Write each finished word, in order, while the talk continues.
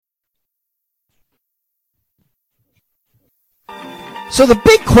So the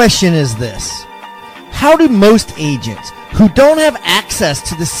big question is this: how do most agents who don't have access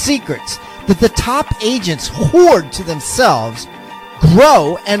to the secrets that the top agents hoard to themselves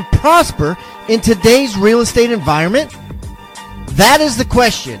grow and prosper in today's real estate environment? That is the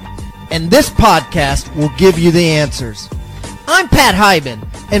question, and this podcast will give you the answers. I'm Pat Hiban,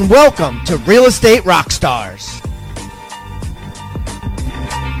 and welcome to Real Estate Rockstars.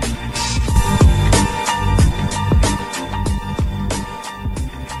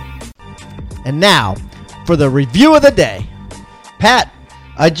 And now, for the review of the day. Pat,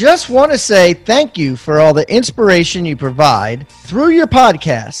 I just want to say thank you for all the inspiration you provide through your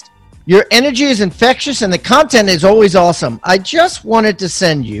podcast. Your energy is infectious and the content is always awesome. I just wanted to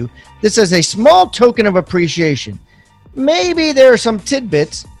send you this as a small token of appreciation. Maybe there are some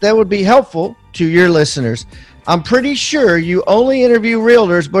tidbits that would be helpful to your listeners. I'm pretty sure you only interview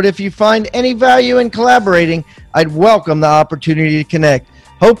realtors, but if you find any value in collaborating, I'd welcome the opportunity to connect.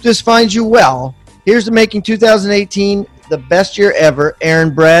 Hope this finds you well. Here's to making 2018 the best year ever,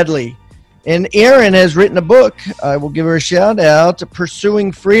 Erin Bradley. And Erin has written a book. I will give her a shout out,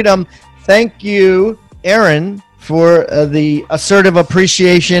 Pursuing Freedom. Thank you, Erin, for the assertive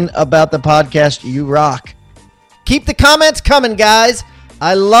appreciation about the podcast. You rock. Keep the comments coming, guys.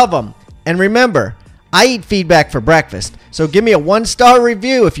 I love them. And remember, I eat feedback for breakfast. So give me a 1-star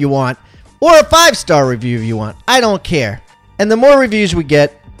review if you want, or a 5-star review if you want. I don't care. And the more reviews we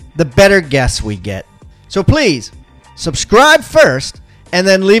get, the better guests we get. So please, subscribe first, and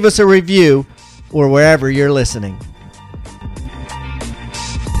then leave us a review or wherever you're listening.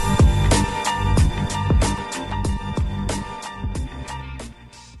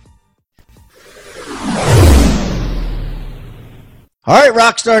 All right,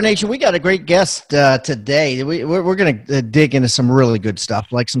 Rockstar Nation, we got a great guest today. We're going to dig into some really good stuff,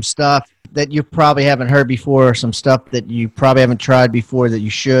 like some stuff that you probably haven't heard before, some stuff that you probably haven't tried before that you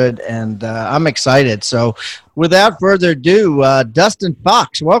should, and I'm excited. So without further ado, Dustin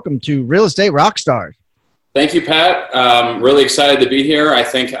Fox, welcome to Real Estate Rockstars. Thank you, Pat. Really excited to be here. I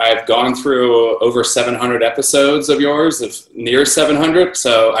think I've gone through over 700 episodes of yours, of near 700,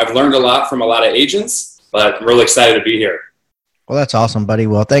 so I've learned a lot from a lot of agents, but I'm really excited to be here. Well, that's awesome, buddy.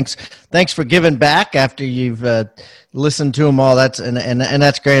 Well, thanks for giving back after you've listened to them all. That's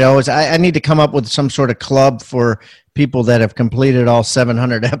great. I need to come up with some sort of club for people that have completed all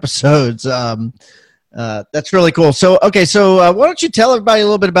 700 episodes. That's really cool. So why don't you tell everybody a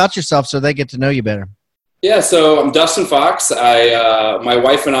little bit about yourself so they get to know you better? Yeah, so I'm Dustin Fox. My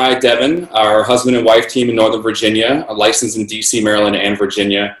wife and I, Devin, our husband and wife team in Northern Virginia, licensed in DC, Maryland, and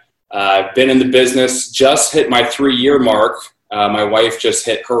Virginia. I've been in the business, just hit my 3-year mark. My wife just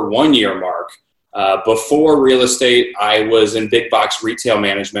hit her 1-year mark. Before real estate, I was in big box retail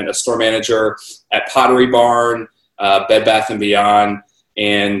management, a store manager at Pottery Barn, Bed Bath & Beyond.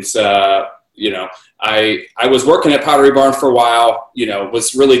 And, I was working at Pottery Barn for a while,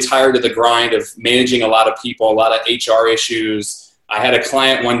 was really tired of the grind of managing a lot of people, a lot of HR issues. I had a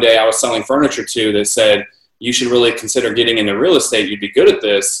client one day I was selling furniture to that said, you should really consider getting into real estate. You'd be good at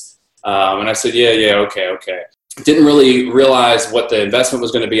this. And I said, yeah, okay. Didn't really realize what the investment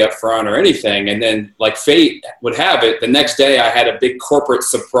was going to be up front or anything. And then, like fate would have it, the next day I had a big corporate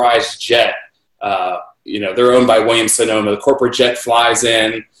surprise jet. They're owned by Williams-Sonoma. The corporate jet flies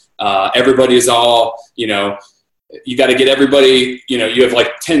in. Everybody's all, you got to get everybody, you have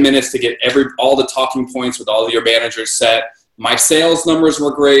like 10 minutes to get all the talking points with all of your managers set. My sales numbers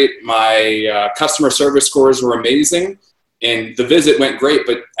were great. My customer service scores were amazing. And the visit went great.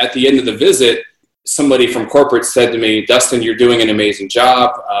 But at the end of the visit, somebody from corporate said to me, Dustin, you're doing an amazing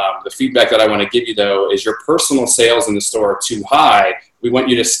job. The feedback that I want to give you, though, is your personal sales in the store are too high. We want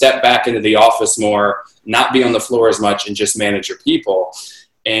you to step back into the office more, not be on the floor as much, and just manage your people.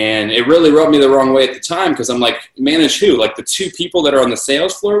 And it really rubbed me the wrong way at the time because I'm like, manage who? Like the 2 people that are on the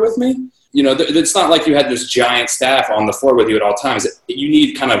sales floor with me? It's not like you had this giant staff on the floor with you at all times. You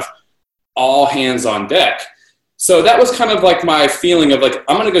need kind of all hands on deck. So that was kind of like my feeling of like,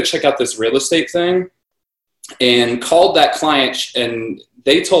 I'm going to go check out this real estate thing, and called that client, and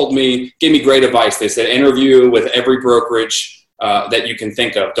they told me, gave me great advice. They said, interview with every brokerage that you can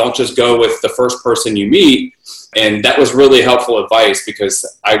think of. Don't just go with the first person you meet. And that was really helpful advice because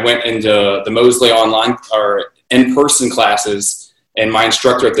I went into the Mosley online or in-person classes, and my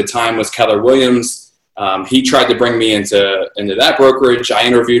instructor at the time was Keller Williams. He tried to bring me into that brokerage. I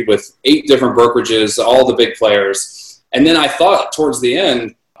interviewed with 8 different brokerages, all the big players. And then I thought towards the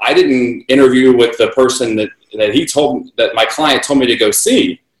end, I didn't interview with the person that my client told me to go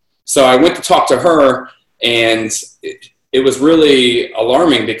see. So I went to talk to her, and it was really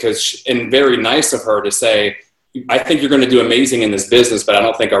alarming and very nice of her to say, I think you're going to do amazing in this business, but I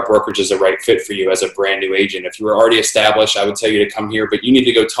don't think our brokerage is the right fit for you as a brand new agent. If you were already established, I would tell you to come here, but you need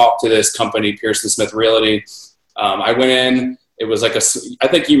to go talk to this company, Pearson Smith Realty. I went in, it was like I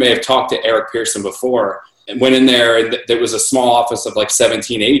think you may have talked to Eric Pearson before, and went in there, and there was a small office of like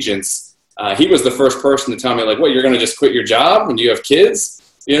 17 agents. He was the first person to tell me, like, what, you're going to just quit your job and you have kids?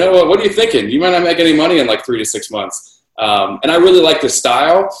 You know, what are you thinking? You might not make any money in like 3 to 6 months. And I really like the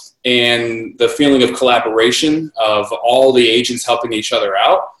style and the feeling of collaboration of all the agents helping each other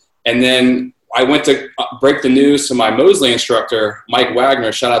out. And then I went to break the news to my Mosley instructor, Mike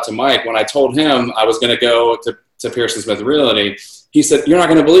Wagner. Shout out to Mike. When I told him I was going to go to Pearson Smith Realty, he said, "You're not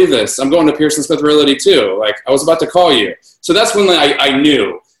going to believe this. I'm going to Pearson Smith Realty too. Like, I was about to call you." So that's when I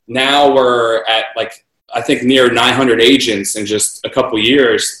knew. Now we're at, like, I think near 900 agents in just a couple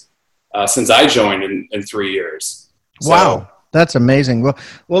years since I joined in 3 years. So, wow. That's amazing. Well,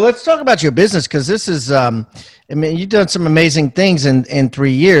 let's talk about your business, because this is, I mean, you've done some amazing things in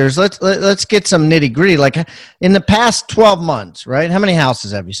 3 years. Let's get some nitty gritty. Like, in the past 12 months, right? How many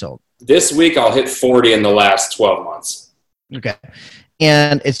houses have you sold? This week I'll hit 40 in the last 12 months. Okay.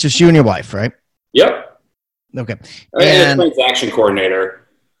 And it's just you and your wife, right? Yep. Okay. And a transaction coordinator.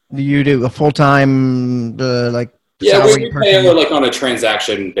 You do a full-time, like, yeah, we pay her like on a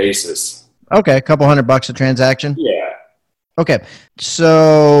transaction basis. Okay. A couple $100 a transaction? Yeah. Okay,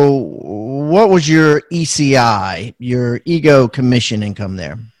 so what was your ECI, your ego commission income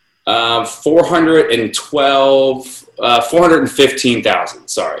there? 415,000.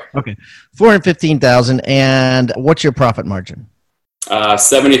 Sorry. Okay, 415,000, and what's your profit margin?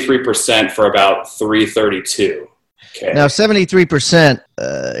 73% for about 332. Okay. Now, 73%,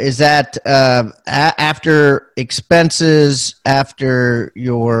 is that after expenses, after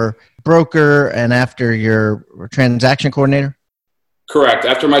your broker, and after your transaction coordinator? Correct.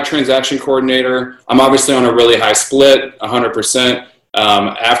 After my transaction coordinator, I'm obviously on a really high split, 100%.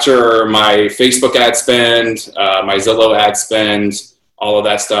 After my Facebook ad spend, my Zillow ad spend, all of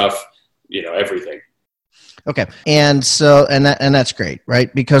that stuff, you know, everything. Okay. And so, and that's great,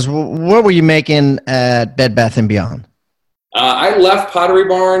 right? Because what were you making at Bed Bath & Beyond? I left Pottery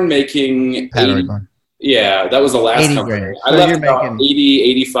Barn making Pottery Barn. Yeah, that was the last company. Grand. I left about 80,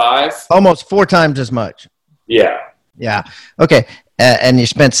 85. Almost 4 times as much. Yeah. Yeah. Okay. And you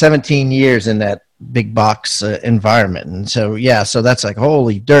spent 17 years in that big box environment. And so, yeah, so that's like,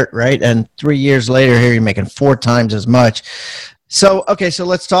 holy dirt, right? And 3 years later, here you're making 4 times as much. So, okay, so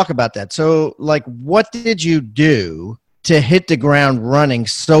let's talk about that. So, like, what did you do to hit the ground running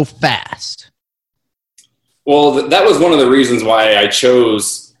so fast? Well, that was one of the reasons why I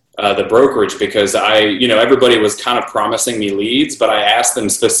chose the brokerage, because everybody was kind of promising me leads, but I asked them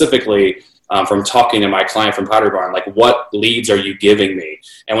specifically from talking to my client from Pottery Barn, like, what leads are you giving me?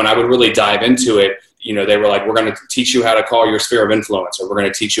 And when I would really dive into it, they were like, we're going to teach you how to call your sphere of influence, or we're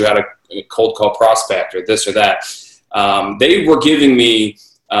going to teach you how to cold call prospect, or this or that. They were giving me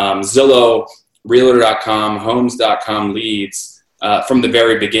Zillow, Realtor.com, Homes.com leads from the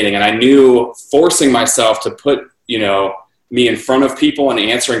very beginning. And I knew forcing myself to put, me in front of people and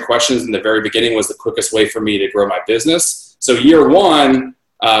answering questions in the very beginning was the quickest way for me to grow my business. So year one,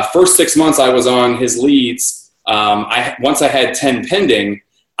 first 6 months I was on his leads. Once I had 10 pending,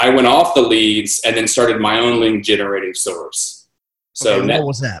 I went off the leads and then started my own lead generating source. So what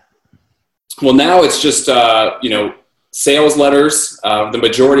was that? Well, now it's just, sales letters, the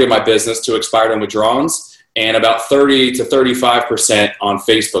majority of my business to expired and withdrawals, and about 30 to 35% on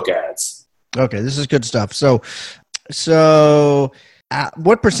Facebook ads. Okay, this is good stuff. So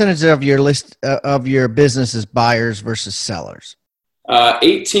what percentage of your list of your business is buyers versus sellers?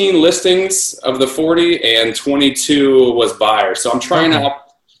 18 listings of the 40 and 22 was buyers. So I'm trying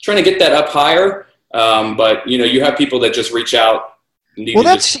to get that up higher. But you have people that just reach out. Well,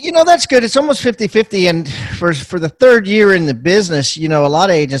 that's good. It's almost 50-50. And for the third year in the business, a lot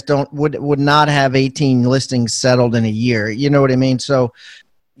of agents would not have 18 listings settled in a year. You know what I mean? So,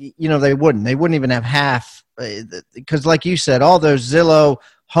 they wouldn't even have half. Because like you said, all those Zillow,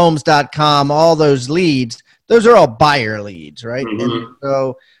 Homes.com, all those leads, those are all buyer leads, right? Mm-hmm.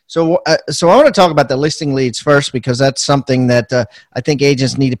 And so I want to talk about the listing leads first, because that's something that I think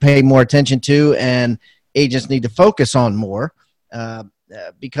agents need to pay more attention to, and agents need to focus on more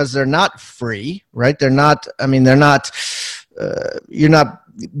because they're not free, right? You're not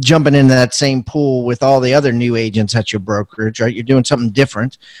jumping into that same pool with all the other new agents at your brokerage, right? You're doing something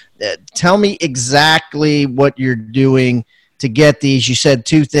different. Tell me exactly what you're doing to get these. You said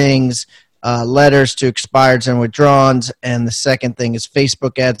 2 things, letters to expireds and withdrawals, and the second thing is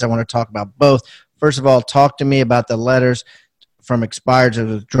Facebook ads. I want to talk about both. First of all, talk to me about the letters from expired to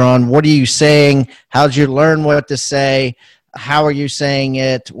withdrawn. What are you saying? How did you learn what to say? How are you saying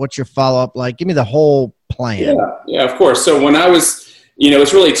it? What's your follow-up like? Give me the whole plan. Yeah, of course. So when I was,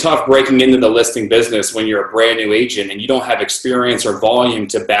 it's really tough breaking into the listing business when you're a brand new agent and you don't have experience or volume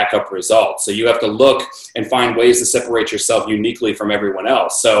to back up results. So you have to look and find ways to separate yourself uniquely from everyone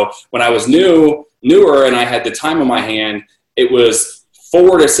else. So when I was newer and I had the time on my hand, it was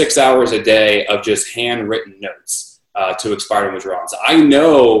 4 to 6 hours a day of just handwritten notes to expired and withdrawals. I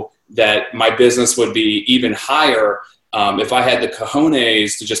know that my business would be even higher if I had the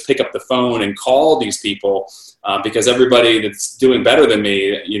cojones to just pick up the phone and call these people. Because everybody that's doing better than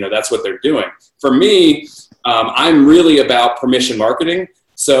me, that's what they're doing. For me, I'm really about permission marketing.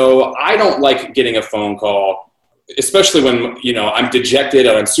 So I don't like getting a phone call, especially when, I'm dejected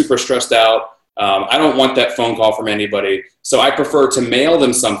and I'm super stressed out. I don't want that phone call from anybody. So I prefer to mail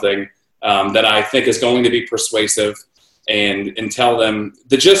them something that I think is going to be persuasive and tell them.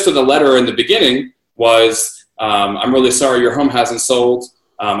 The gist of the letter in the beginning was, I'm really sorry your home hasn't sold.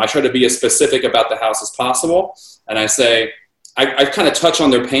 I try to be as specific about the house as possible. And I say, I kind of touch on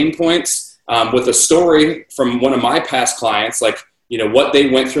their pain points with a story from one of my past clients, like, what they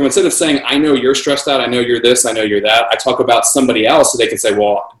went through. Instead of saying, I know you're stressed out, I know you're this, I know you're that, I talk about somebody else so they can say,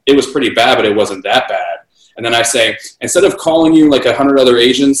 well, it was pretty bad, but it wasn't that bad. And then I say, instead of calling you like 100 other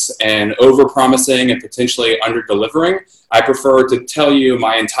agents and over-promising and potentially under-delivering, I prefer to tell you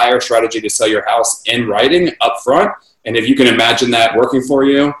my entire strategy to sell your house in writing up front. And if you can imagine that working for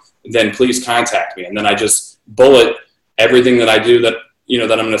you, then please contact me. And then I just bullet everything that I do that,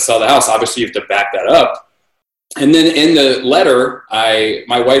 that I'm going to sell the house. Obviously, you have to back that up. And then in the letter,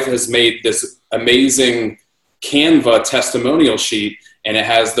 my wife has made this amazing Canva testimonial sheet, and it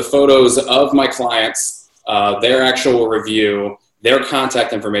has the photos of my clients, their actual review, their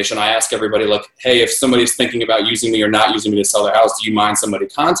contact information. I ask everybody, like, hey, if somebody's thinking about using me or not using me to sell their house, do you mind somebody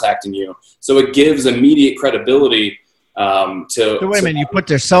contacting you? So it gives immediate credibility. So wait a minute, you put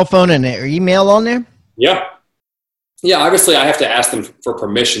their cell phone and their email on there? Yeah. Obviously, I have to ask them for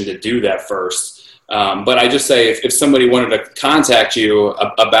permission to do that first. But I just say, if somebody wanted to contact you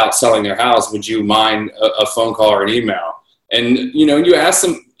about selling their house, would you mind a phone call or an email? And you ask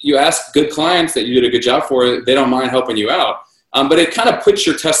good clients that you did a good job for, they don't mind helping you out. But it kind of puts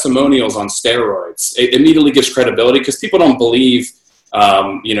your testimonials on steroids. It immediately gives credibility because people don't believe,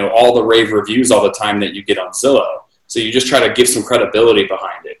 all the rave reviews all the time that you get on Zillow. So you just try to give some credibility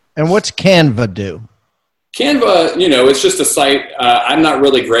behind it. And what's Canva do? Canva, it's just a site. I'm not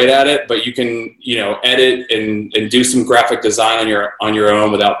really great at it, but you can, edit and do some graphic design on your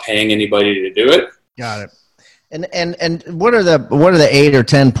own without paying anybody to do it. Got it. And what are the 8 or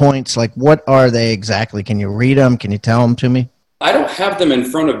 10 points? Like, what are they exactly? Can you read them? Can you tell them to me? I don't have them in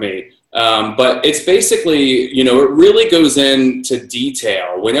front of me. But it's basically, it really goes into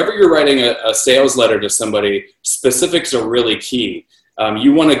detail. Whenever you're writing a sales letter to somebody, specifics are really key.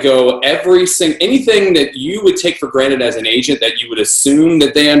 You want to go anything that you would take for granted as an agent that you would assume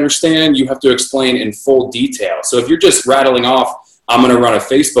that they understand, you have to explain in full detail. So if you're just rattling off, I'm going to run a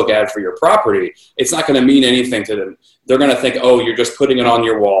Facebook ad for your property, it's not going to mean anything to them. They're going to think, oh, you're just putting it on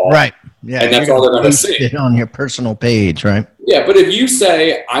your wall. Right. Yeah. And that's all they're going to see. It on your personal page, right? Yeah, but if you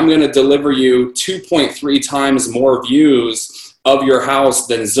say, I'm going to deliver you 2.3 times more views of your house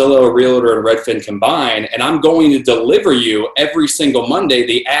than Zillow, Realtor, and Redfin combined, and I'm going to deliver you every single Monday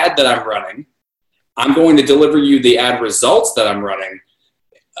the ad that I'm running, I'm going to deliver you the ad results that I'm running,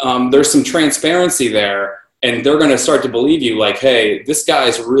 there's some transparency there, and they're going to start to believe you like, hey, this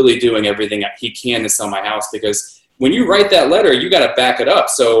guy's really doing everything he can to sell my house. Because when you write that letter, you got to back it up.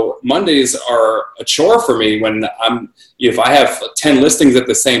 So Mondays are a chore for me when if I have 10 listings at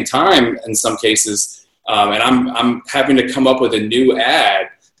the same time in some cases, and I'm having to come up with a new ad,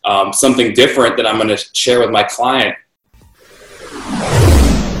 something different that I'm going to share with my client.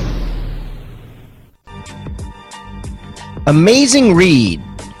 Amazing read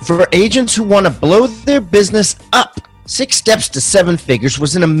for agents who want to blow their business up. 6 Steps to 7 Figures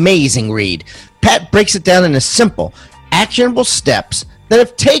was an amazing read. Pat breaks it down into simple, actionable steps that,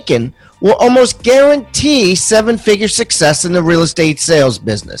 if taken, will almost guarantee 7-figure success in the real estate sales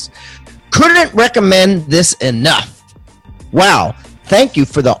business. Couldn't recommend this enough. Wow. Thank you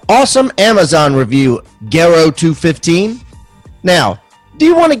for the awesome Amazon review, Gero215. Now, do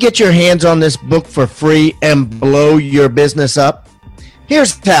you want to get your hands on this book for free and blow your business up?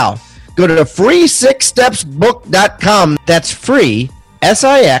 Here's how. Go to free6stepsbook.com. That's free,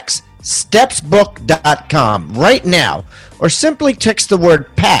 S-I-X, stepsbook.com right now. Or simply text the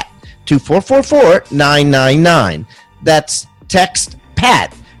word PAT to 444-999. That's text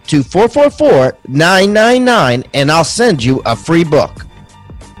PAT to 444-999 and I'll send you a free book.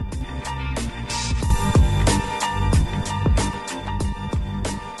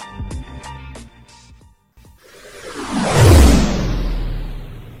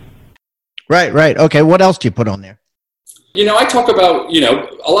 Right. Okay, what else do you put on there? I talk about,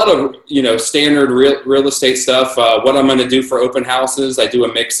 a lot of, standard real estate stuff. What I'm going to do for open houses. I do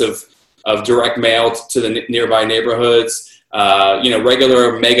a mix of direct mail to the nearby neighborhoods,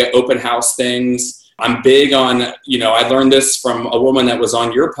 regular mega open house things. I'm big on, I learned this from a woman that was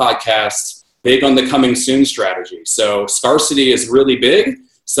on your podcast, big on the coming soon strategy. So scarcity is really big.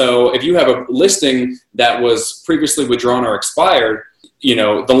 So if you have a listing that was previously withdrawn or expired,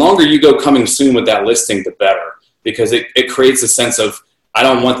 the longer you go coming soon with that listing, the better. Because it creates a sense of, I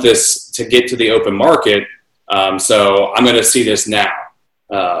don't want this to get to the open market, so I'm going to see this now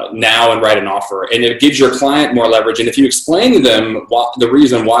and write an offer. And it gives your client more leverage. And if you explain to them the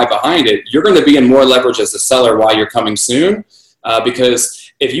reason why behind it, you're going to be in more leverage as a seller while you're coming soon.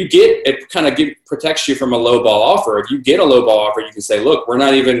 Because if you protects you from a low ball offer. If you get a low ball offer, you can say, look, we're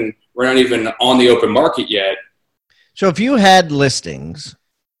not even on the open market yet. So if you had listings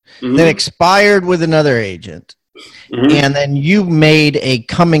that expired with another agent, and then you made a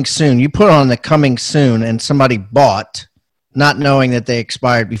coming soon, you put on the coming soon, and somebody bought, not knowing that they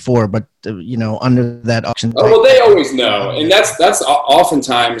expired before, but under that auction. Oh, well, they always know, and that's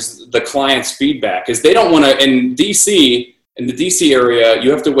oftentimes the client's feedback is they don't want to. In the DC area,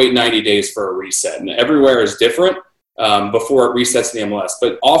 you have to wait 90 days for a reset, and everywhere is different before it resets the MLS.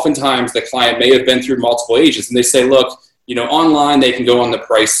 But oftentimes the client may have been through multiple agents, and they say, look, online they can go on the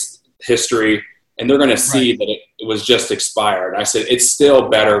price history and they're going to see that it was just expired. I said, it's still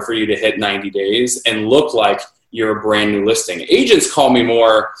better for you to hit 90 days and look like you're a brand new listing. Agents call me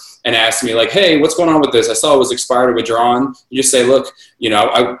more and ask me like, hey, what's going on with this? I saw it was expired or withdrawn. You just say, look,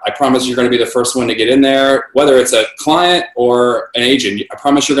 I promise you're going to be the first one to get in there, whether it's a client or an agent. I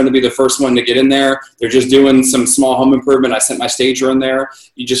promise you're going to be the first one to get in there. They're just doing some small home improvement. I sent my stager in there.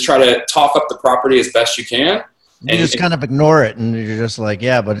 You just try to talk up the property as best you can. You just kind of ignore it, and you're just like,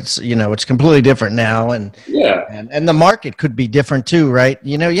 yeah, but it's it's completely different now, and the market could be different too, right?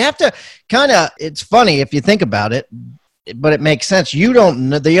 You have to kind of. It's funny if you think about it, but it makes sense. You don't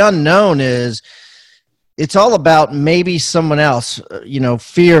know. The unknown is. It's all about maybe someone else,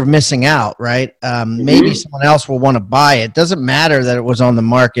 fear of missing out, right? Maybe someone else will want to buy it. Doesn't matter that it was on the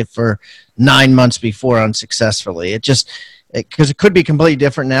market for 9 months before unsuccessfully. Because it could be completely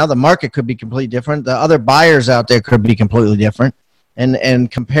different now. The market could be completely different. The other buyers out there could be completely different. And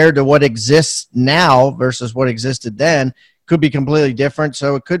compared to what exists now versus what existed then, could be completely different.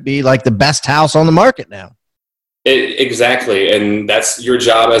 So it could be like the best house on the market now. Exactly. And that's your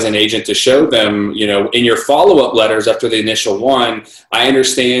job as an agent to show them, in your follow-up letters after the initial one, I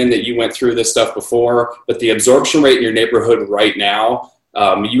understand that you went through this stuff before, but the absorption rate in your neighborhood right now,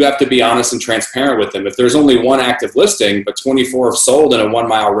 you have to be honest and transparent with them. If there's only one active listing, but 24 have sold in a 1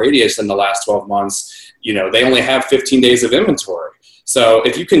 mile radius in the last 12 months, they only have 15 days of inventory. So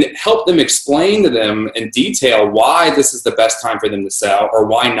if you can help them explain to them in detail why this is the best time for them to sell or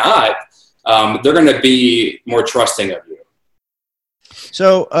why not, they're going to be more trusting of you.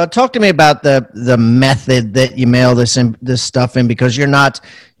 So talk to me about the method that you mail this stuff in, because you're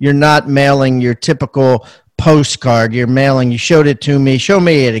not mailing your typical postcard. You're mailing. You showed it to me. Show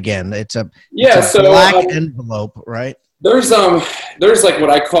me it again. It's a black envelope, right? There's like what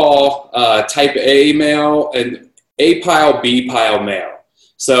I call type A mail and A pile, B pile mail.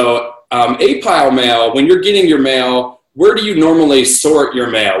 So A pile mail, when you're getting your mail, where do you normally sort your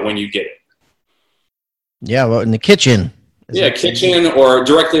mail when you get it? Yeah, well, in the kitchen. Kitchen or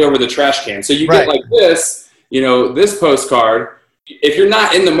directly over the trash can. So you get like this, this postcard. If you're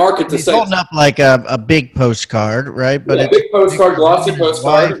not in the market to say, holding up like a big postcard, right? But it's big postcard, glossy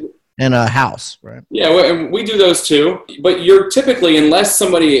postcard, and a house, right? Yeah, we do those too. But you're typically, unless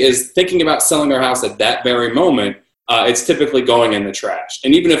somebody is thinking about selling their house at that very moment, it's typically going in the trash.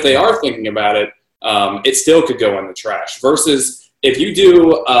 And even if they are thinking about it, it still could go in the trash. Versus if you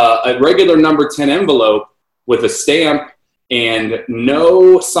do a regular number 10 envelope with a stamp and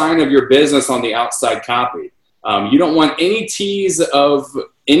no sign of your business on the outside copy. You don't want any tease of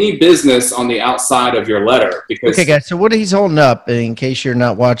any business on the outside of your letter. Because okay, guys, so what he's holding up, in case you're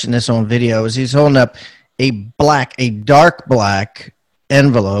not watching this on video, is he's holding up a dark black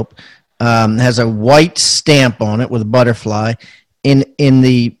envelope, has a white stamp on it with a butterfly. In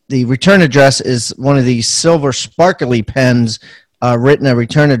the return address is one of these silver sparkly pens, written a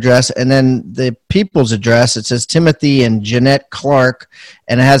return address, and then the people's address, it says Timothy and Jeanette Clark,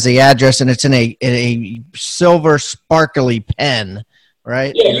 and it has the address, and it's in a silver sparkly pen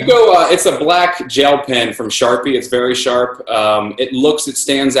right? Yeah, you go. It's a black gel pen from Sharpie. It's very sharp. It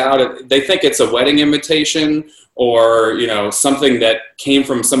stands out. They think it's a wedding invitation or something that came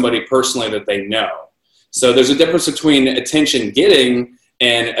from somebody personally that they know. So there's a difference between attention getting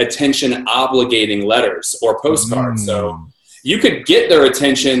and attention obligating letters or postcards. So you could get their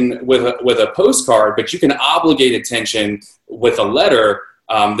attention with a postcard, but you can obligate attention with a letter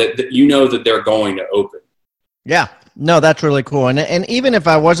that that they're going to open. Yeah. No, that's really cool. And even if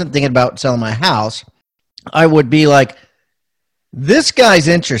I wasn't thinking about selling my house, I would be like, this guy's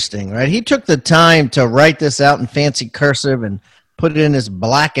interesting, right? He took the time to write this out in fancy cursive and put it in this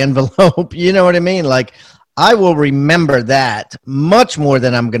black envelope. You know what I mean? Like, I will remember that much more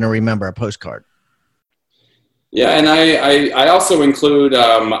than I'm going to remember a postcard. Yeah, and I also include,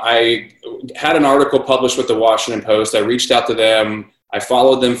 I had an article published with the Washington Post. I reached out to them. I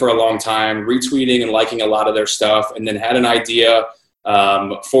followed them for a long time, retweeting and liking a lot of their stuff, and then had an idea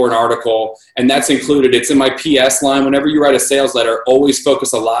for an article, and that's included. It's in my PS line. Whenever you write a sales letter, always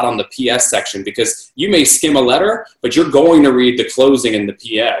focus a lot on the PS section, because you may skim a letter, but you're going to read the closing in the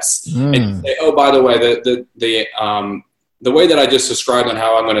PS. And you say, oh, by the way, the way that I just described on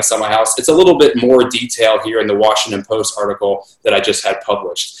how I'm going to sell my house, it's a little bit more detail here in the Washington Post article that I just had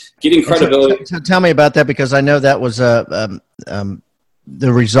published. Getting credibility. So tell me about that, because I know that was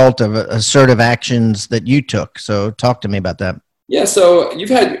the result of assertive actions that you took. So talk to me about that. Yeah, so you've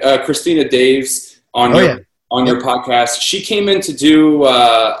had Christina Daves on your podcast. She came in to do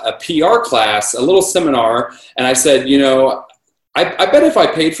a PR class, a little seminar, and I said, I bet if I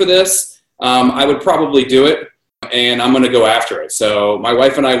paid for this, I would probably do it, and I'm going to go after it. So my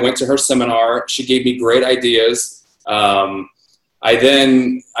wife and I went to her seminar. She gave me great ideas. I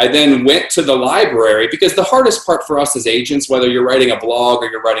then went to the library, because the hardest part for us as agents, whether you're writing a blog or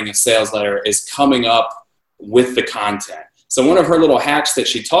you're writing a sales letter, is coming up with the content. So one of her little hacks that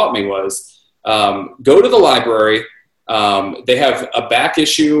she taught me was go to the library. They have a back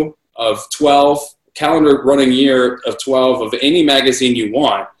issue of 12, calendar running year of 12 of any magazine you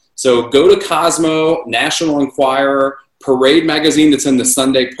want. So go to Cosmo, National Enquirer, Parade magazine that's in the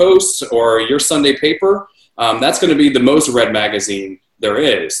Sunday Post or your Sunday paper. That's going to be the most read magazine there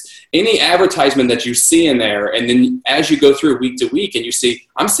is. Any advertisement that you see in there, and then as you go through week to week and you see,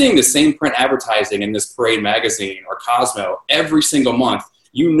 I'm seeing the same print advertising in this Parade magazine or Cosmo every single month,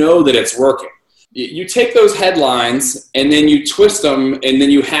 you know that it's working. You take those headlines and then you twist them and then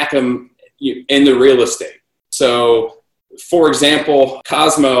you hack them in the real estate. So, for example,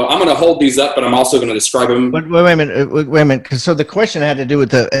 Cosmo, I'm going to hold these up, but I'm also going to describe them. But wait a minute. Because so the question had to do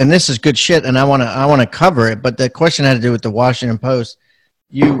with and this is good shit, and I want to cover it. But the question had to do with the Washington Post.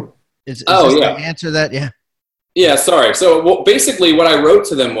 To answer that? Yeah. Yeah. Sorry. So basically, what I wrote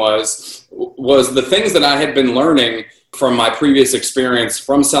to them was the things that I had been learning from my previous experience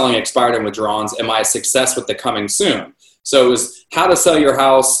from selling expired and withdrawals and my success with the coming soon. So it was how to sell your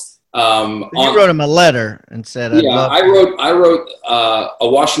house. You wrote him a letter and said, I wrote a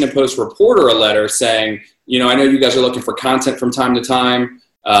Washington Post reporter a letter saying, I know you guys are looking for content from time to time.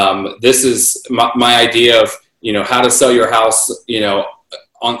 This is my idea of, how to sell your house,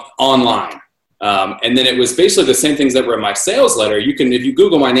 online. And then it was basically the same things that were in my sales letter. If you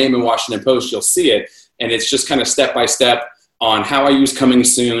Google my name in Washington Post, you'll see it. And it's just kind of step by step on how I use Coming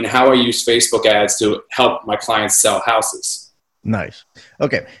Soon, how I use Facebook ads to help my clients sell houses. Nice.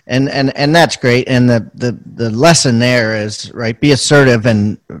 Okay. And that's great. And the lesson there is, right, be assertive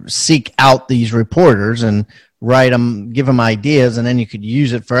and seek out these reporters and write them, give them ideas, and then you could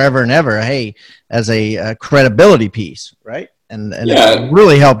use it forever and ever, as a credibility piece, right? And it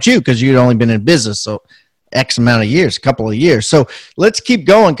really helped you because you'd only been in business so X amount of years, a couple of years. So let's keep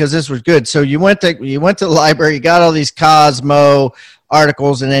going because this was good. So you went to the library, you got all these Cosmo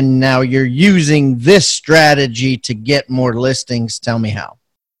articles, and then now you're using this strategy to get more listings. Tell me how.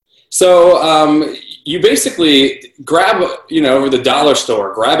 So you basically grab, over the dollar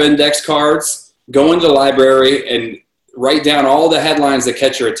store, grab index cards, go into the library and write down all the headlines that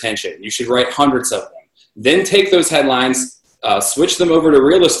catch your attention. You should write hundreds of them. Then take those headlines, switch them over to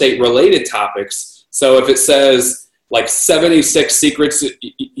real estate related topics. So if it says like 76 secrets,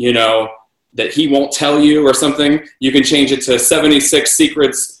 that he won't tell you or something, you can change it to 76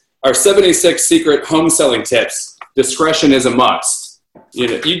 secrets or 76 secret home selling tips. Discretion is a must.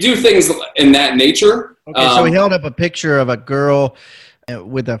 You do things in that nature. Okay, so he held up a picture of a girl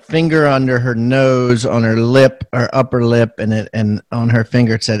with a finger under her nose, on her lip, her upper lip, and on her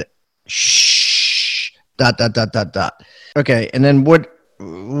finger it said, shh, ... Okay, and then what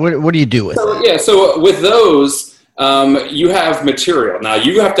do you do with it? So with those, you have material. Now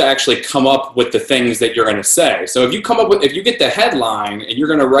you have to actually come up with the things that you're going to say. So if you get the headline and you're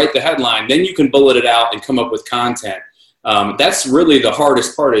going to write the headline, then you can bullet it out and come up with content. That's really the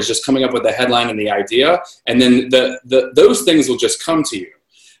hardest part, is just coming up with the headline and the idea. And then those things will just come to you.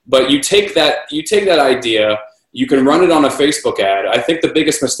 But you take that idea, you can run it on a Facebook ad. I think the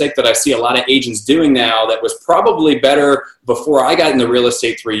biggest mistake that I see a lot of agents doing now, that was probably better before I got into real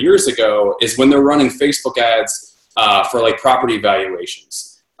estate 3 years ago, is when they're running Facebook ads for like property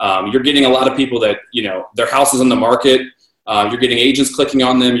valuations. You're getting a lot of people that, their house is on the market. You're getting agents clicking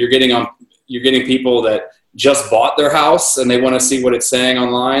on them. You're getting people that just bought their house and they want to see what it's saying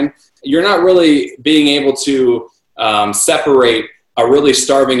online. You're not really being able to separate a really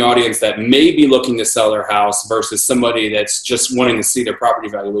starving audience that may be looking to sell their house versus somebody that's just wanting to see their property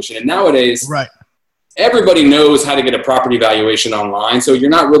valuation. And nowadays, right, everybody knows how to get a property valuation online, so you're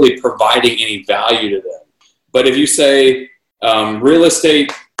not really providing any value to them. But if you say real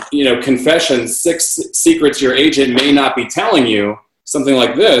estate, confessions, 6 secrets your agent may not be telling you, something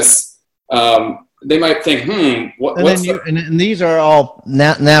like this, they might think, and these are all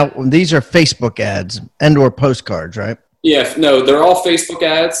now these are Facebook ads and/or postcards, right? Yeah, no, they're all Facebook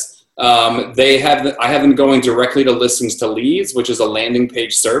ads. I have them going directly to Listings to Leads, which is a landing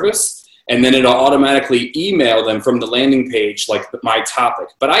page service, and then it'll automatically email them from the landing page, like my topic.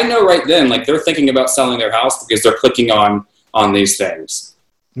 But I know right then, like, they're thinking about selling their house because they're clicking on these things.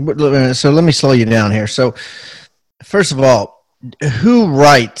 So let me slow you down here. So first of all, who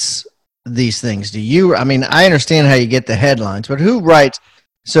writes these things? I understand how you get the headlines, but who writes?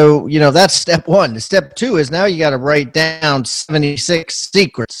 So, that's step one. Step two is now you got to write down 76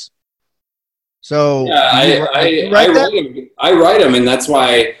 secrets. So yeah, I write them, and that's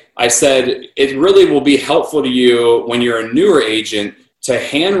why I said it really will be helpful to you when you're a newer agent to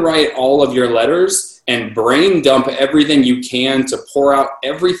handwrite all of your letters and brain dump everything you can to pour out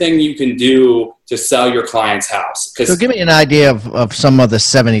everything you can do to sell your client's house. So give me an idea of some of the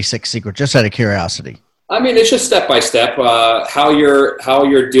 76 secrets, just out of curiosity. I mean, it's just step by step, how you're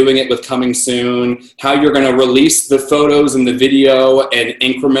doing it with coming soon, how you're going to release the photos and the video in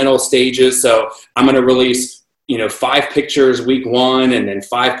incremental stages. So I'm going to release, 5 pictures week 1, and then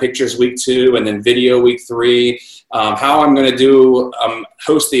 5 pictures week 2, and then video week 3. How I'm going to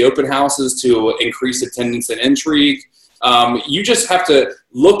host the open houses to increase attendance and intrigue. You just have to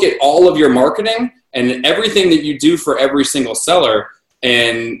look at all of your marketing and everything that you do for every single seller,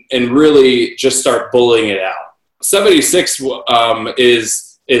 and really just start bullying it out. 76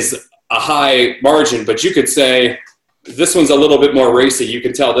 is a high margin, but you could say this one's a little bit more racy. You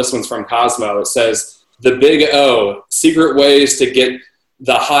can tell this one's from Cosmo. It says the big O, secret ways to get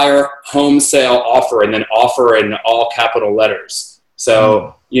the higher home sale offer, and then offer in all capital letters.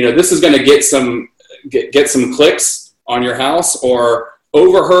 So, this is going to get some clicks on your house, or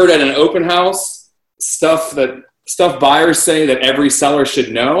overheard at an open house, stuff buyers say that every seller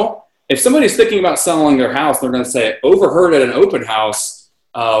should know. If somebody's thinking about selling their house, they're going to say, overheard at an open house,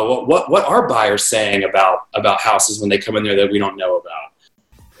 what are buyers saying about houses when they come in there that we don't know about?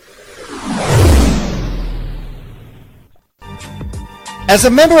 As a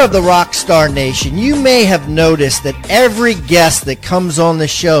member of the Rockstar Nation, you may have noticed that every guest that comes on the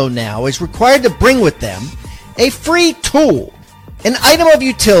show now is required to bring with them a free tool, an item of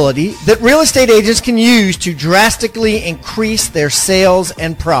utility that real estate agents can use to drastically increase their sales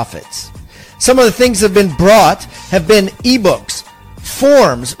and profits. Some of the things that have been brought have been ebooks,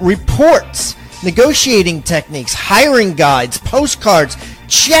 forms, reports, negotiating techniques, hiring guides, postcards,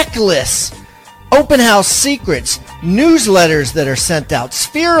 checklists, open house secrets, newsletters that are sent out,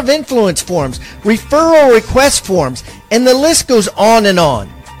 sphere of influence forms, referral request forms, and the list goes on and on.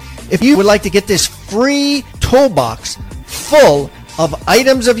 If you would like to get this free toolbox full of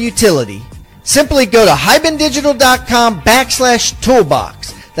items of utility, simply go to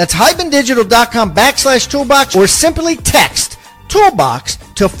hibandigital.com/toolbox. That's hibandigital.com/toolbox, or simply text toolbox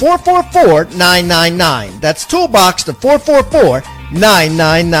to 444-999. That's toolbox to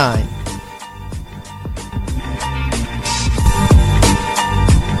 444-999.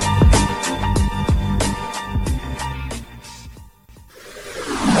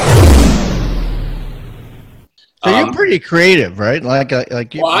 So you're pretty creative, right? Well,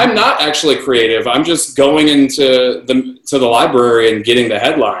 I'm not actually creative. I'm just going into the library and getting the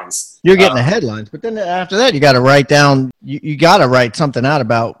headlines. You're getting the headlines, but then after that, you got to write down. You got to write something out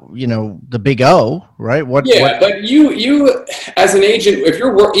about the big O, right? But you as an agent,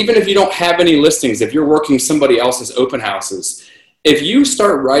 even if you don't have any listings, if you're working somebody else's open houses, if you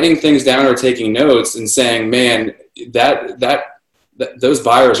start writing things down or taking notes and saying, "Man, that those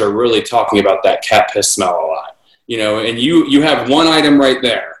buyers are really talking about that cat piss smell a lot." and you have one item right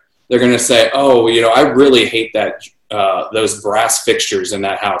there, they're going to say, oh, I really hate that those brass fixtures in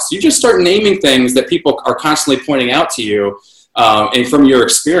that house. You just start naming things that people are constantly pointing out to you, and from your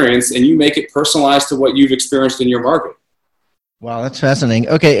experience, and you make it personalized to what you've experienced in your market. Wow, that's fascinating.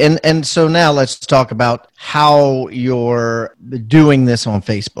 Okay, and so now let's talk about how you're doing this on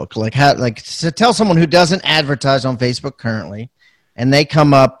Facebook. So tell someone who doesn't advertise on Facebook currently, and they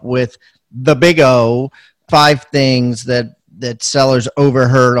come up with the big O, 5 things that sellers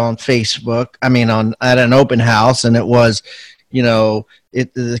overheard on Facebook. I mean, at an open house, and it was,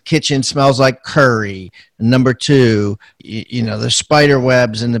 the kitchen smells like curry. And number 2, there's spider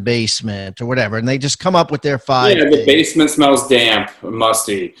webs in the basement or whatever. And they just come up with their 5 things. The basement smells damp,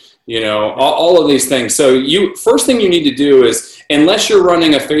 musty, all of these things. So first thing you need to do is, unless you're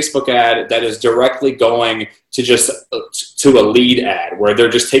running a Facebook ad that is directly going to a lead ad where they're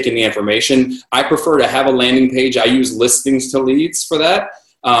just taking the information, I prefer to have a landing page. I use listings to leads for that.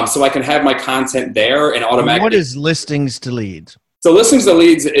 So I can have my content there and automatically. What is listings to leads? So listings to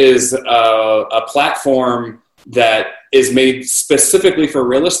leads is a platform that is made specifically for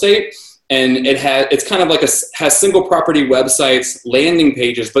real estate, and it's kind of like has single property websites, landing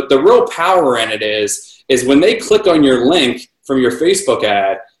pages. But the real power in it is when they click on your link from your Facebook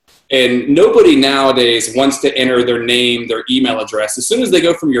ad, and nobody nowadays wants to enter their name, their email address. As soon as they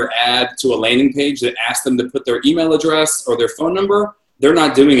go from your ad to a landing page that asks them to put their email address or their phone number, they're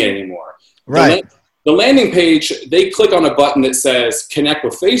not doing it anymore. Right. The landing page, they click on a button that says connect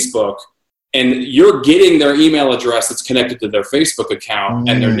with Facebook, and you're getting their email address that's connected to their Facebook account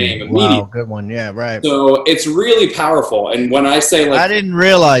and their name immediately. Wow, good one. Yeah, right. So it's really powerful. And when I say I didn't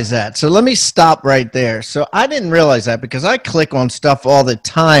realize that. So let me stop right there. So I didn't realize that because I click on stuff all the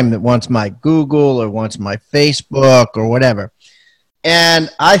time that wants my Google or wants my Facebook or whatever. And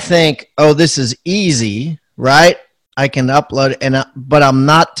I think, oh, this is easy, right? I can upload, but I'm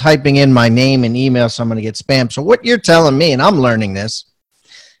not typing in my name and email, so I'm going to get spam. So what you're telling me, and I'm learning this,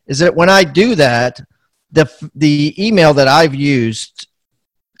 is that when I do that, the email that I've used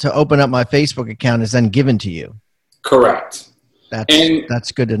to open up my Facebook account is then given to you. Correct.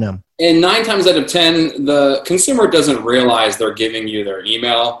 That's good to know. And 9 times out of 10, the consumer doesn't realize they're giving you their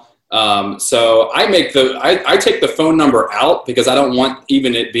email. So I take the phone number out because I don't want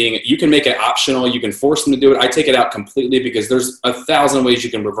even it being, you can make it optional. You can force them to do it. I take it out completely because there's 1,000 ways you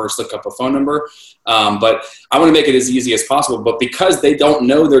can reverse look up a phone number. But I want to make it as easy as possible. But because they don't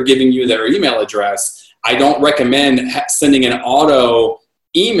know they're giving you their email address, I don't recommend sending an auto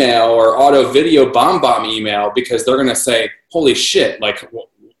email or auto video bomb email because they're going to say, holy shit,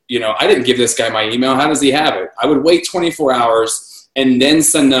 I didn't give this guy my email. How does he have it? I would wait 24 hours and then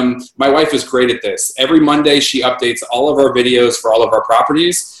send them. My wife is great at this. Every Monday, she updates all of our videos for all of our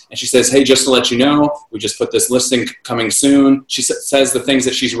properties. And she says, hey, just to let you know, we just put this listing coming soon. She says the things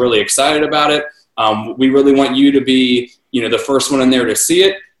that she's really excited about it. We really want you to be, the first one in there to see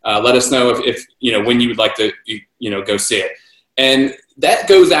it. Let us know if when you would like to, go see it. And that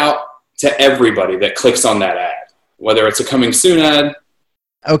goes out to everybody that clicks on that ad, whether it's a coming soon ad.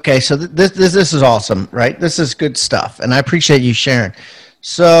 Okay, so this is awesome, right? This is good stuff, and I appreciate you sharing.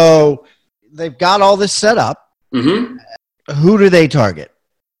 So they've got all this set up. Mm-hmm. Who do they target?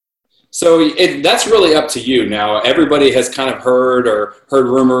 So that's really up to you. Now, everybody has kind of heard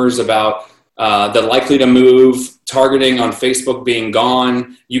rumors about the likely to move targeting on Facebook being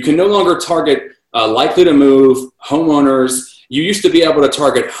gone. You can no longer target likely to move homeowners. You used to be able to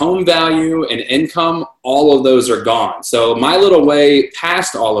target home value and income. All of those are gone. So my little way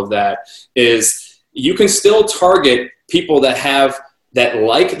past all of that is you can still target people that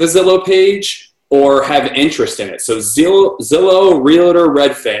like the Zillow page or have interest in it. So Zillow, Realtor,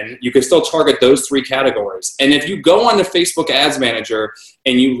 Redfin, you can still target those 3 categories. And if you go on to Facebook Ads Manager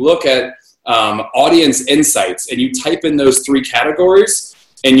and you look at audience insights and you type in those 3 categories,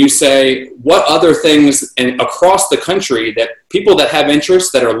 and you say, what other things across the country that people that have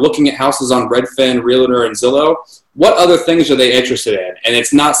interest that are looking at houses on Redfin, Realtor, and Zillow, what other things are they interested in? And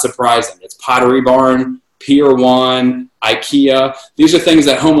it's not surprising. It's Pottery Barn, Pier 1, IKEA. These are things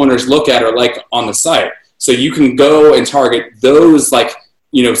that homeowners look at or like on the site. So you can go and target those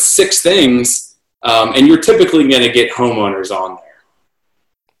 6 things, and you're typically going to get homeowners on there.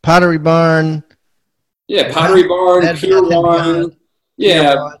 Pottery Barn. Yeah, Pottery Barn, Pier 1.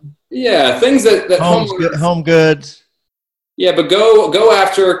 Yeah, things that home goods. Yeah, but go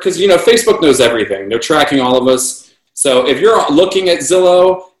after, because Facebook knows everything. They're tracking all of us. So if you're looking at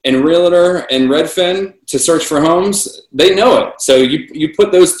Zillow and Realtor and Redfin to search for homes, they know it. So you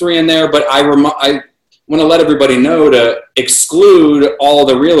put those 3 in there. But want to let everybody know to exclude all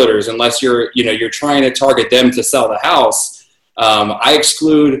the realtors unless you're trying to target them to sell the house. I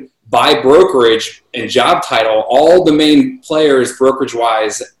exclude by brokerage and job title all the main players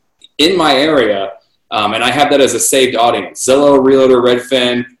brokerage-wise in my area, and I have that as a saved audience. Zillow, Realtor,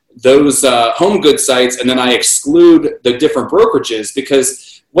 Redfin, those home goods sites, and then I exclude the different brokerages,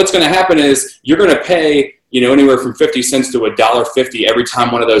 because what's going to happen is you're going to pay anywhere from 50 cents to $1.50 every time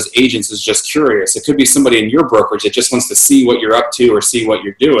one of those agents is just curious. It could be somebody in your brokerage that just wants to see what you're up to or see what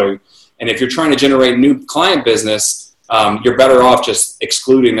you're doing. And if you're trying to generate new client business, you're better off just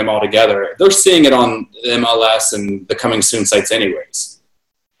excluding them altogether. They're seeing it on MLS and the coming soon sites anyways.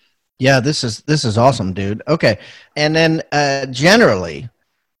 Yeah, this is awesome, dude. Okay. And then generally,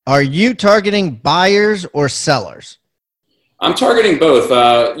 are you targeting buyers or sellers? I'm targeting both.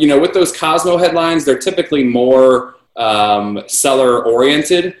 With those Cosmo headlines, they're typically more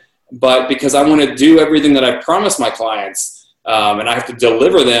seller-oriented, but because I want to do everything that I promised my clients, and I have to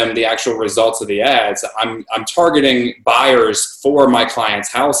deliver them the actual results of the ads, I'm targeting buyers for my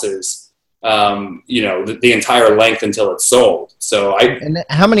clients' houses, the entire length until it's sold. And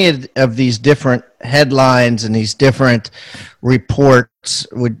how many of these different headlines and these different reports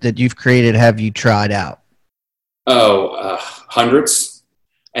that you've created have you tried out? Hundreds.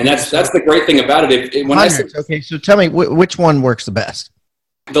 And that's the great thing about it. Hundreds. Okay, so tell me which one works the best?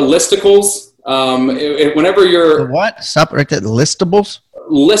 The listicles. Whenever you're... The what? Stop right there. The listables?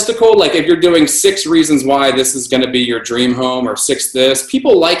 Listicle, like if you're doing 6 reasons why this is going to be your dream home or 6 this,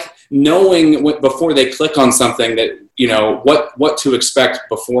 people like knowing before they click on something that, what to expect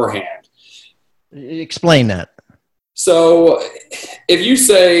beforehand. Explain that. So if you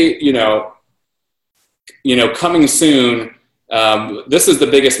say, coming soon, this is the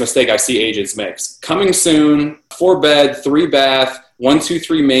biggest mistake I see agents make. Coming soon, 4-bed, 3-bath,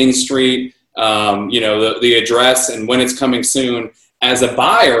 123 Main Street, the address and when it's coming soon. As a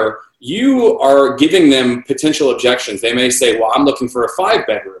buyer, you are giving them potential objections. They may say, well, I'm looking for a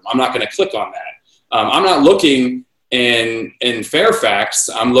 5-bedroom. I'm not going to click on that. I'm not looking in Fairfax.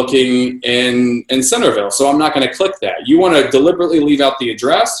 I'm looking in Centerville, so I'm not going to click that. You want to deliberately leave out the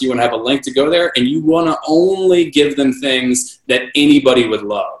address. You want to have a link to go there, and you want to only give them things that anybody would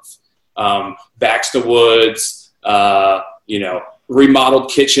love. Backs to woods, remodeled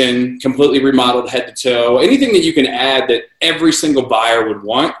kitchen, completely remodeled head to toe. Anything that you can add that every single buyer would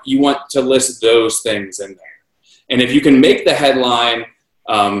want, you want to list those things in there. And if you can make the headline,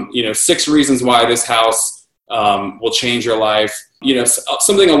 6 reasons why this house will change your life,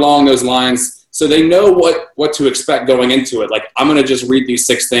 something along those lines, so they know what to expect going into it. Like, I'm going to just read these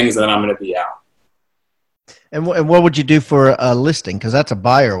 6 things and then I'm going to be out. And what would you do for a listing? Because that's a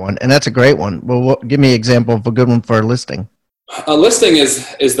buyer one, and that's a great one. Well, give me an example of a good one for a listing. A listing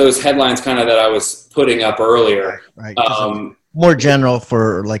is those headlines kind of that I was putting up earlier. Right. More general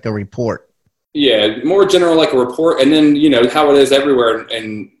for like a report. Yeah, more general like a report. And then, how it is everywhere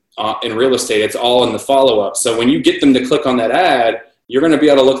in real estate, it's all in the follow-up. So when you get them to click on that ad, you're going to be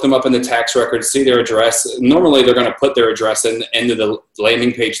able to look them up in the tax records, see their address. Normally, they're going to put their address into the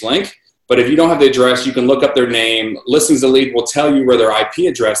landing page link. But if you don't have the address, you can look up their name. Listings to Lead will tell you where their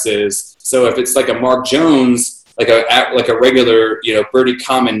IP address is. So if it's like a Mark Jones, like a regular, pretty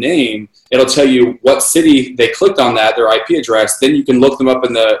common name, it'll tell you what city they clicked on their IP address. Then you can look them up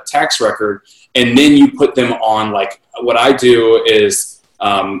in the tax record, and then you put them on. Like, what I do is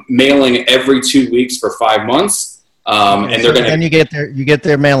mailing every 2 weeks for 5 months, and they're going to. Then you get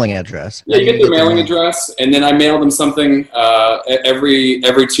their mailing address. Yeah, you get their mailing address, and then I mail them something every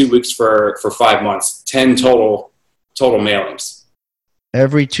 2 weeks for 5 months. 10 total mailings.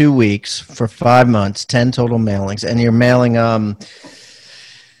 Every 2 weeks for 5 months, 10 total mailings. And you're mailing, and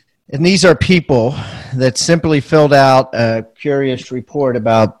these are people that simply filled out a curious report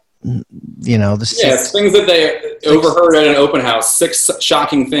about, it's things that they overheard at an open house, 6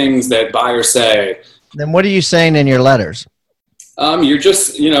 shocking things that buyers say. Then what are you saying in your letters? You're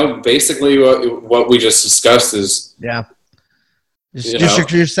just, basically what we just discussed is. Yeah.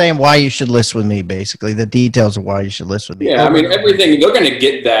 You're saying why you should list with me, basically, the details of why you should list with me. Yeah, everything, they're going to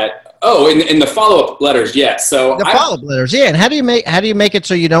get that. Oh, in the follow-up letters, yes. So the follow-up letters, yeah. And how do you make it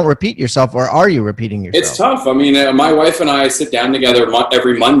so you don't repeat yourself, or are you repeating yourself? It's tough. My wife and I sit down together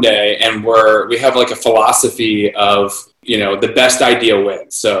every Monday, and we have like a philosophy of, the best idea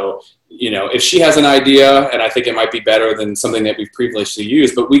wins. So, if she has an idea, and I think it might be better than something that we've previously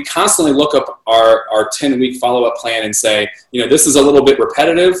used, but we constantly look up our 10-week follow-up plan and say, this is a little bit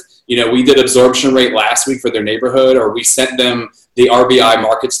repetitive. We did absorption rate last week for their neighborhood, or we sent them the RBI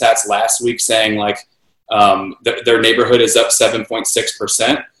market stats last week saying like their neighborhood is up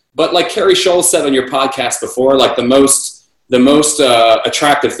 7.6%. But like Carrie Scholl said on your podcast before, like the most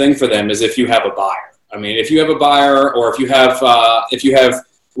attractive thing for them is if you have a buyer. I mean, if you have a buyer, or if you have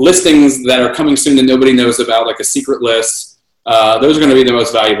listings that are coming soon that nobody knows about, like a secret list, those are going to be the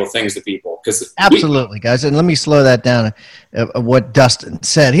most valuable things to people. Absolutely, guys. And let me slow that down. What Dustin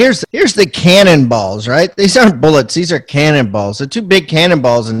said. Here's the cannonballs, right? These aren't bullets. These are cannonballs. The two big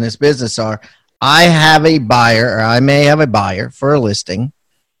cannonballs in this business are: I have a buyer, or I may have a buyer for a listing,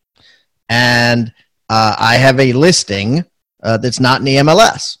 and I have a listing that's not in the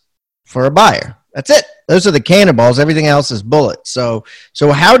MLS for a buyer. That's it. Those are the cannonballs. Everything else is bullets. So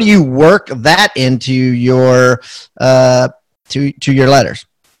how do you work that into your to your letters?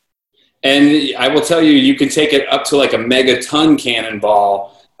 And I will tell you, you can take it up to like a megaton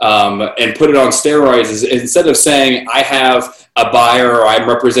cannonball and put it on steroids. Instead of saying, I have a buyer, or I'm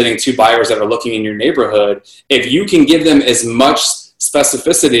representing two buyers that are looking in your neighborhood, if you can give them as much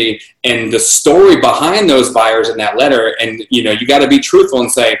specificity and the story behind those buyers in that letter, and you got to be truthful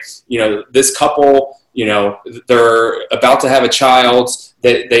and say, this couple, they're about to have a child,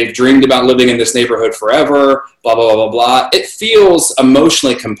 that they've dreamed about living in this neighborhood forever, blah, blah, blah, blah, blah. It feels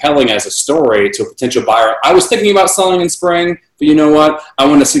emotionally compelling as a story to a potential buyer. I was thinking about selling in spring, but you know what? I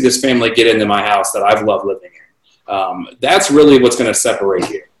want to see this family get into my house that I've loved living in. That's really what's going to separate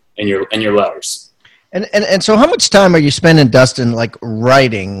you in your letters. And so how much time are you spending, Dustin, like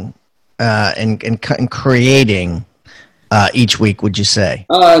writing and creating each week, would you say?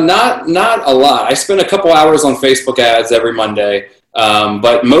 Not a lot. I spend a couple hours on Facebook ads every Monday.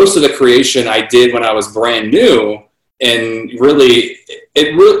 But most of the creation I did when I was brand new, and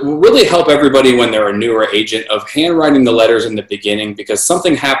it really help everybody when they're a newer agent, of handwriting the letters in the beginning, because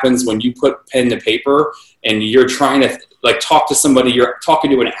something happens when you put pen to paper and you're trying to like talk to somebody. You're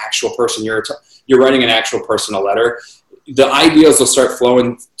talking to an actual person. You're writing an actual person a letter. The ideas will start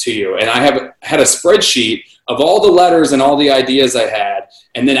flowing to you. And I had a spreadsheet of all the letters and all the ideas I had.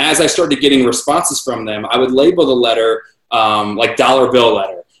 And then as I started getting responses from them, I would label the letter like dollar bill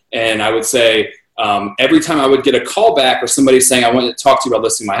letter. And I would say, every time I would get a call back or somebody saying, I want to talk to you about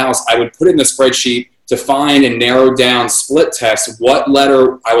listing my house, I would put it in the spreadsheet to find and narrow down, split test what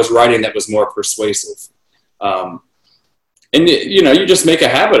letter I was writing that was more persuasive. And you just make a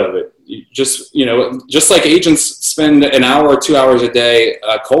habit of it. You just like agents spend an hour or 2 hours a day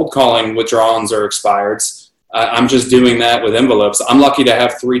cold calling withdrawals or expireds. I'm just doing that with envelopes. I'm lucky to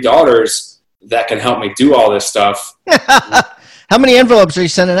have 3 daughters that can help me do all this stuff. How many envelopes are you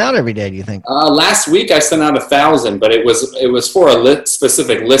sending out every day, do you think? Last week I sent out 1,000, but it was for a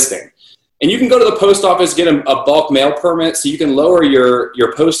specific listing. And you can go to the post office, get a bulk mail permit, so you can lower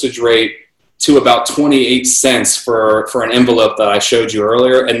your postage rate to about 28 cents for an envelope that I showed you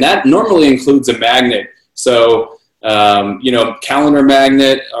earlier. And that normally includes a magnet. So, calendar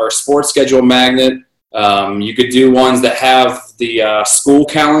magnet or sports schedule magnet. You could do ones that have the school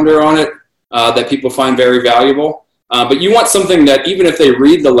calendar on it that people find very valuable. But you want something that even if they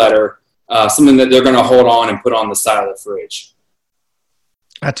read the letter, something that they're going to hold on and put on the side of the fridge.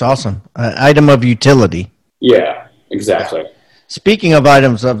 That's awesome. Item of utility. Yeah, exactly. Speaking of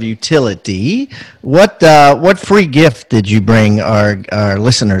items of utility, what free gift did you bring our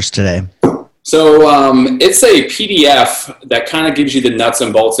listeners today? So it's a PDF that kind of gives you the nuts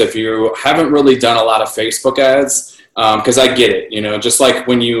and bolts if you haven't really done a lot of Facebook ads, because I get it. Just like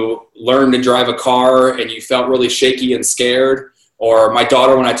when you learn to drive a car and you felt really shaky and scared, or my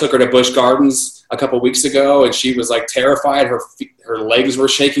daughter when I took her to Busch Gardens a couple weeks ago and she was like terrified, her legs were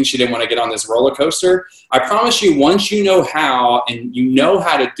shaking, she didn't want to get on this roller coaster. I promise you, once you know how and you know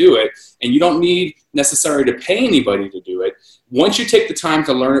how to do it, and you don't need necessarily to pay anybody to do it, once you take the time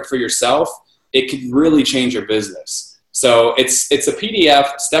to learn it for yourself, it can really change your business. So it's a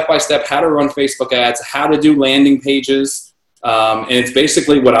PDF, step-by-step, how to run Facebook ads, how to do landing pages, and it's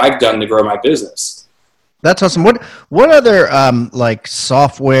basically what I've done to grow my business. That's awesome. What other like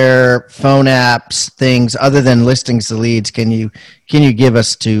software, phone apps, things other than Listings to Leads can you give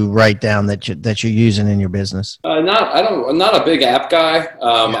us to write down that you're using in your business? I'm not a big app guy.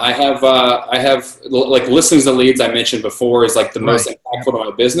 I have like Listings to Leads I mentioned before is like the most impactful to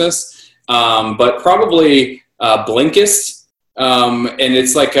my business. But probably Blinkist, and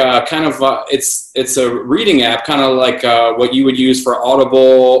it's like it's a reading app, kind of like what you would use for Audible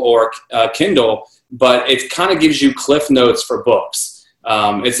or Kindle, but it kind of gives you cliff notes for books.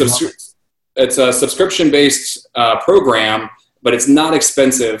 It's a subscription-based program, but it's not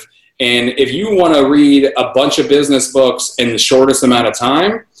expensive. And if you want to read a bunch of business books in the shortest amount of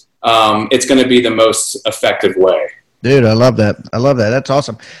time, it's going to be the most effective way. Dude, I love that. That's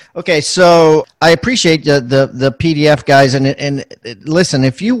awesome. Okay, so I appreciate the PDF, guys. And listen,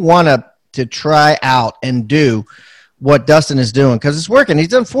 if you want to try out and do what Dustin is doing, because it's working. He's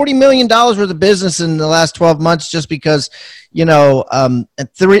done $40 million worth of business in the last 12 months just because,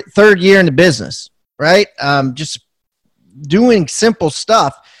 third year in the business, right? Just doing simple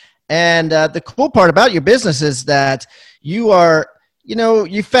stuff. And the cool part about your business is that you are –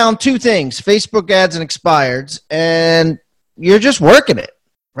 you found two things, Facebook ads and expireds, and you're just working it,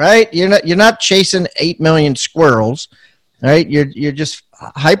 right? You're not chasing 8 million squirrels, right? You're just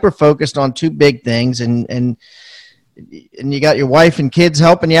hyper focused on two big things, and you got your wife and kids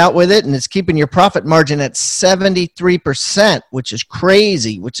helping you out with it, and it's keeping your profit margin at 73%, which is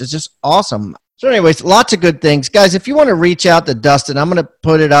crazy, which is just awesome. So anyways, lots of good things. Guys, if you want to reach out to Dustin, I'm going to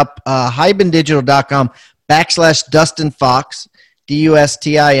put it up, hibandigital.com/Dustin Fox.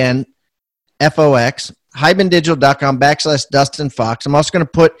 DustinFox, hibandigital.com/Dustin Fox. I'm also going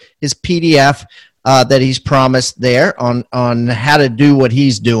to put his PDF that he's promised there on how to do what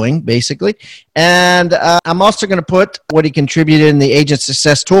he's doing, basically. And I'm also going to put what he contributed in the Agent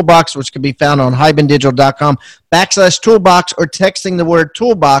Success Toolbox, which can be found on hibandigital.com/toolbox or texting the word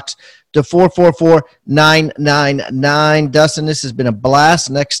toolbox to 444-999. Dustin, this has been a blast.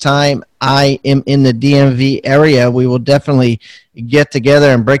 Next time I am in the DMV area, we will definitely get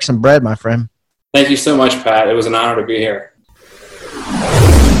together and break some bread, my friend. Thank you so much, Pat. It was an honor to be here.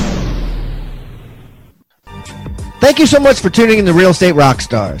 Thank you so much for tuning in to Real Estate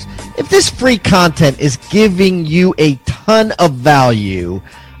Rockstars. If this free content is giving you a ton of value,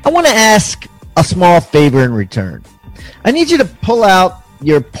 I want to ask a small favor in return. I need you to pull out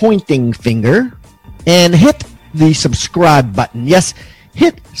your pointing finger and hit the subscribe button. Yes,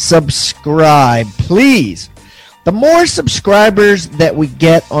 hit subscribe, please. The more subscribers that we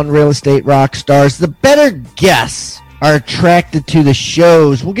get on Real Estate Rockstars, the better guests are attracted to the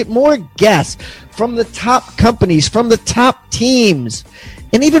shows. We'll get more guests from the top companies, from the top teams,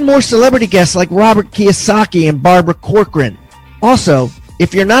 and even more celebrity guests like Robert Kiyosaki and Barbara Corcoran. Also,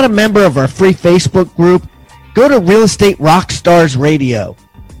 if you're not a member of our free Facebook group, go to Real Estate Rockstars Radio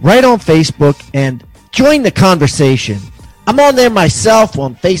right on Facebook and join the conversation. I'm on there myself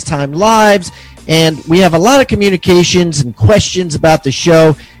on FaceTime Lives, and we have a lot of communications and questions about the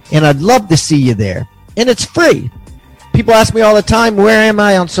show, and I'd love to see you there. And it's free. People ask me all the time, where am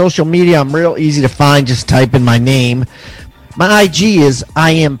I on social media? I'm real easy to find. Just type in my name. My IG is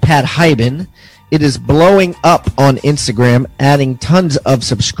I am Pat Hiban. It is blowing up on Instagram, adding tons of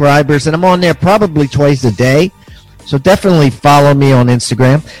subscribers, and I'm on there probably twice a day. So definitely follow me on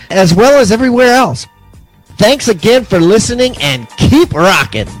Instagram, as well as everywhere else. Thanks again for listening, and keep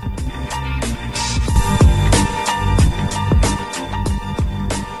rocking.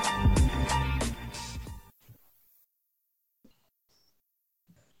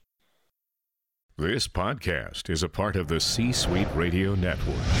 This podcast is a part of the C-Suite Radio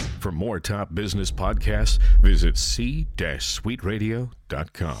Network. For more top business podcasts, visit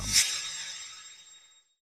c-suiteradio.com.